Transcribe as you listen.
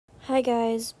Hi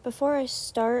guys, before I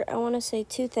start, I want to say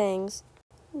two things.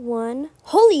 One,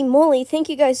 holy moly, thank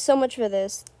you guys so much for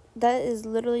this. That is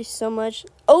literally so much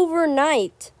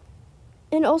overnight.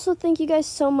 And also thank you guys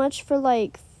so much for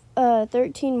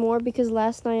 13 more, because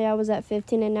last night I was at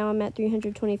 15 and now I'm at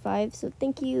 325, so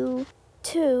thank you.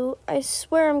 Two, I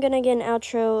swear I'm gonna get an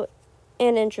outro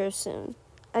and intro soon.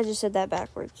 I just said that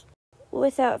backwards.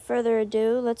 Without further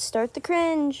ado, let's start the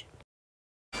cringe.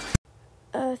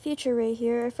 Future Ray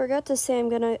here. I forgot to say I'm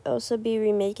gonna also be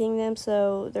remaking them,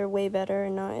 so they're way better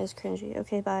and not as cringy.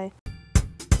 Okay, bye.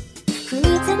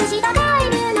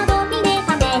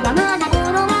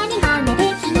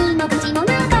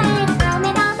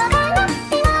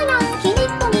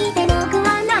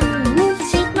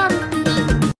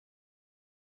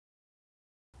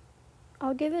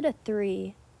 I'll give it a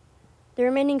 3. The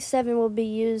remaining 7 will be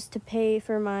used to pay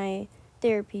for my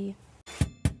therapy.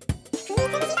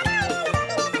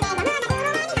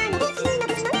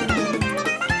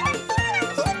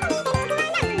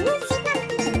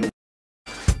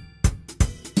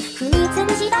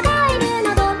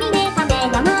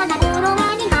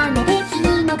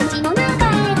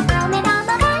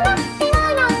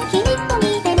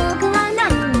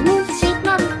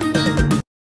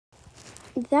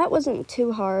 That wasn't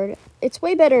too hard. It's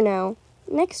way better now.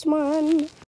 Next one.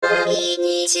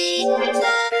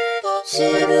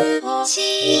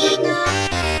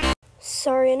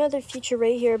 Sorry, another Future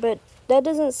Ray here, but that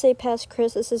doesn't say past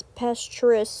Chris, it says past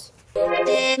Tris.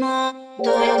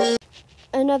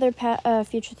 Another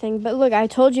future thing, but look, I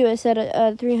told you it said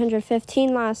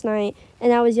 315 last night,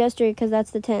 and that was yesterday because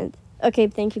that's the 10th. Okay,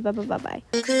 thank you, bye-bye.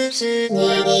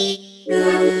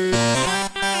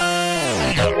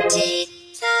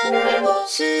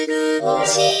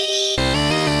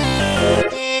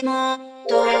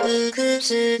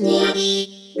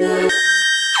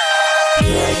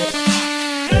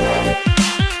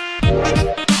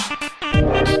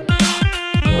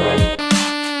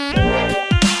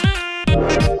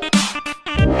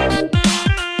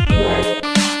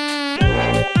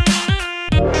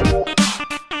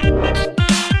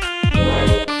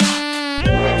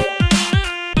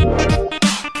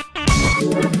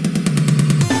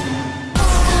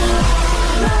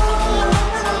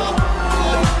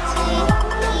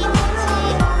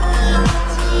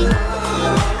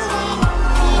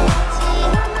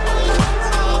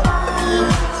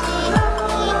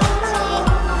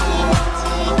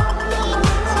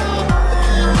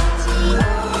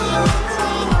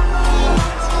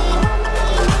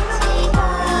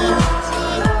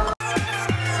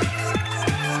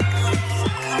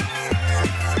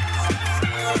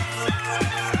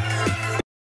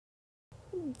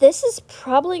 This is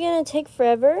probably gonna take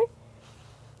forever,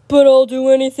 but I'll do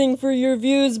anything for your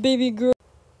views, baby girl.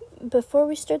 Before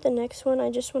we start the next one, I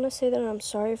just want to say that I'm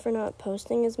sorry for not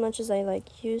posting as much as I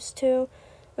used to.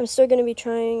 I'm still gonna be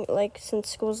trying, since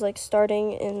school's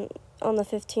starting on the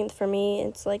 15th for me.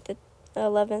 It's the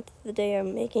 11th, the day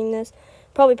I'm making this.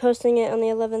 Probably posting it on the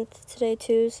 11th today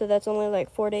too, so that's only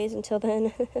 4 days until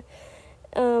then.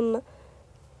 I'm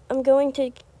going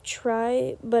to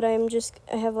try, but I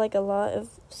have a lot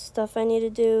of stuff I need to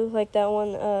do, that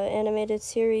one animated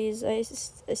series. I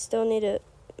still need to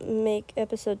make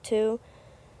episode 2.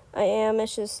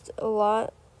 It's just a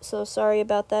lot, so sorry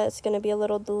about that. It's going to be a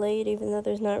little delayed, even though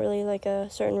there's not really a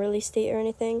certain release date or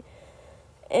anything.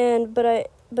 But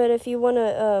if you want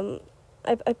to,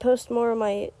 I post more on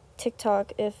my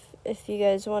TikTok if you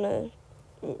guys want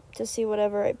to see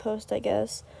whatever I post, I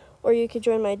guess. Or you could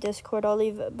join my Discord. I'll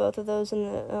leave both of those in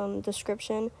the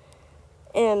description.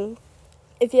 And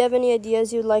if you have any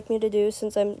ideas you'd like me to do,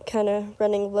 since I'm kind of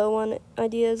running low on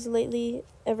ideas lately,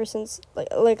 ever since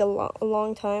a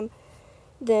long time,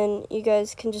 then you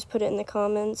guys can just put it in the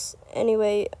comments.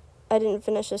 Anyway, I didn't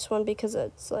finish this one because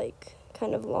it's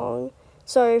kind of long.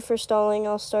 Sorry for stalling.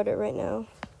 I'll start it right now.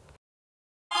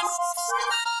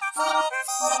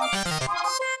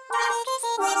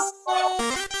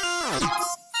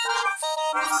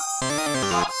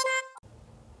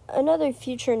 Another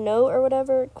future note or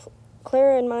whatever,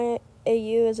 Clara in my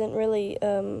AU isn't really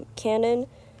canon,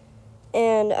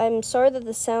 and I'm sorry that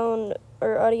the sound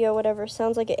or audio whatever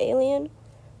sounds like an alien,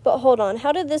 but hold on,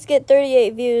 how did this get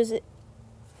 38 views,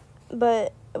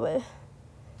 but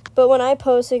when I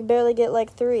post it barely get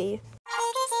 3?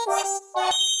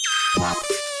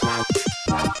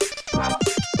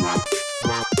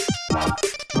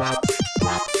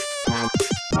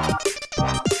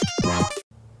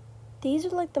 These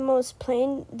are the most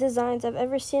plain designs I've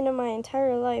ever seen in my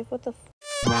entire life. What the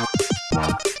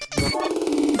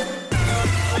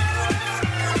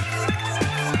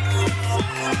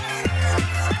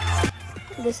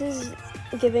This is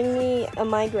giving me a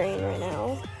migraine right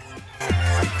now.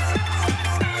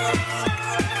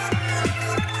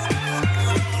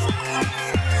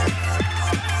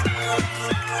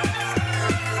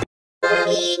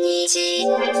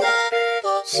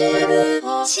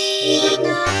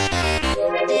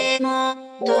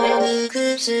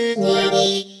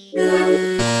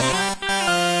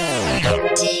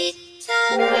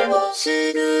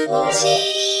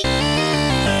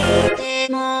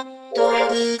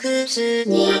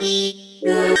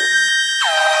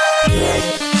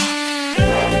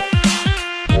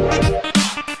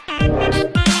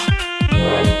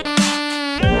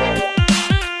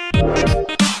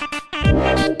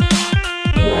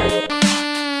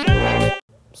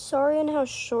 Sorry on how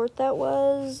short that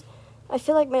was. I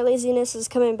feel like my laziness is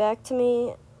coming back to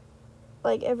me,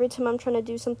 like every time I'm trying to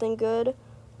do something good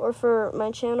or for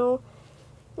my channel.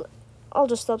 I'll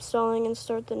just stop stalling and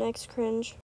start the next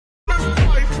cringe.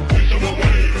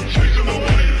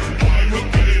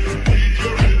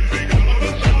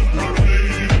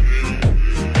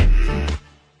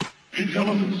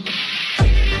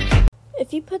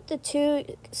 If you put the two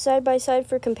side by side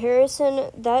for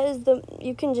comparison,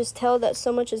 you can just tell that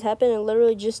so much has happened in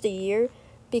literally just a year,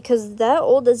 because that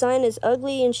old design is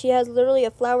ugly and she has literally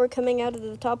a flower coming out of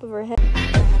the top of her head.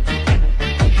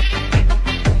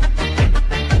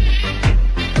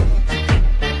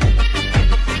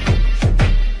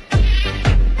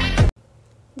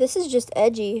 This is just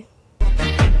edgy.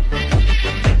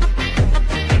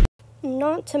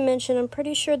 Not to mention, I'm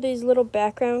pretty sure these little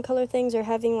background color things are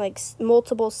having like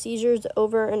multiple seizures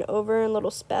over and over and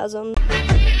little spasms.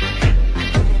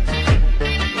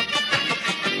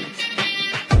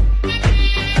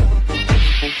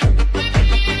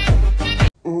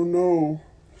 Oh no,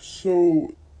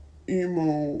 so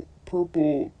emo,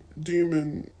 purple,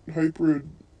 demon, hybrid,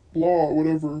 blah,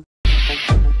 whatever.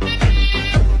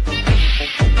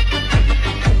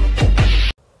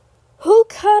 Who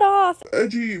cut off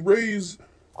Edgy Ray's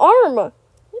arm?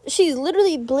 She's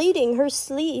literally bleeding. Her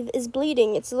sleeve is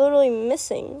bleeding. It's literally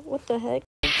missing. What the heck?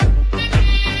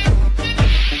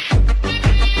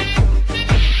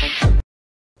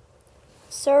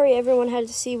 Sorry everyone had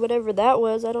to see whatever that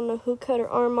was. I don't know who cut her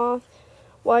arm off.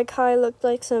 Why Kai looked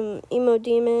like some emo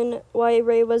demon. Why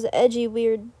Ray was an edgy,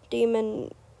 weird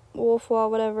demon, wolf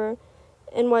wall, whatever.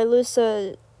 And why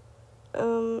Lusa,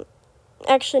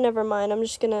 actually, never mind. I'm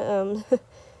just gonna,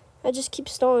 I just keep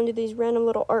stalling to these random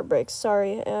little art breaks.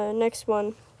 Sorry. Next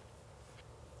one.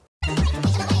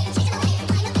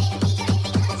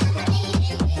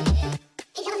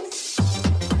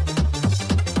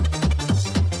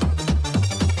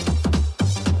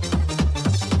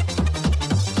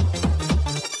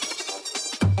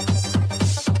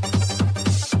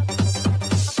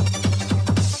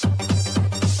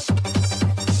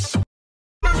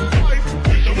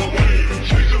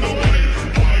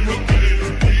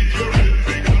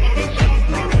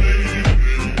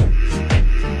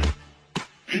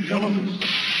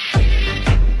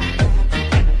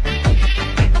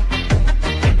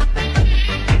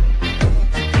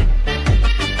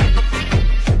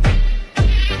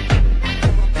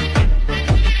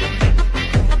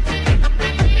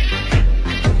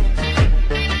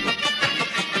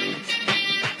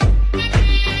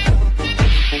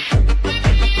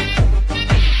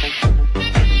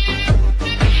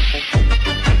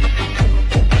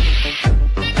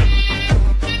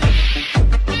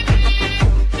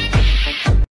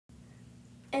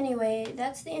 Anyway,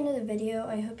 that's the end of the video.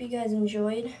 I hope you guys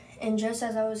enjoyed. And just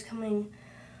as I was coming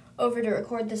over to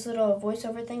record this little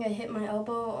voiceover thing, I hit my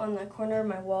elbow on the corner of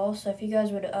my wall. So if you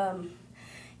guys would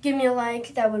give me a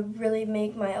like, that would really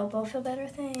make my elbow feel better.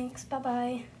 Thanks.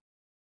 Bye-bye.